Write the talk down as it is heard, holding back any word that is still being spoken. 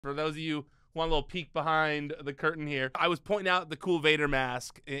For those of you who want a little peek behind the curtain here, I was pointing out the cool Vader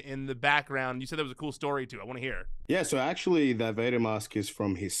mask in the background. You said there was a cool story too. I want to hear. Yeah, so actually that Vader mask is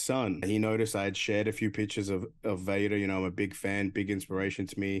from his son. He noticed I had shared a few pictures of Vader. You know, I'm a big fan, big inspiration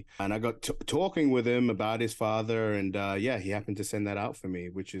to me. And I got talking with him about his father. And yeah, he happened to send that out for me,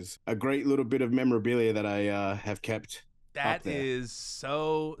 which is a great little bit of memorabilia that I have kept That is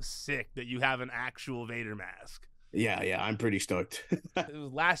so sick that you have an actual Vader mask. Yeah, I'm pretty stoked. It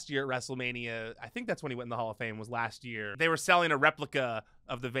was last year at WrestleMania. I think that's when he went in the Hall of Fame, was last year. They were selling a replica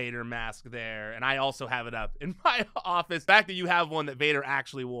of the Vader mask there, and I also have it up in my office. The fact that you have one that Vader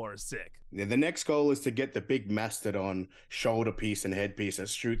actually wore is sick. Yeah, the next goal is to get the big mastodon shoulder piece and headpiece that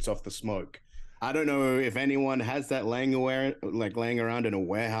shoots off the smoke. I don't know if anyone has that laying around in a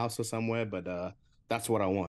warehouse or somewhere, but that's what I want.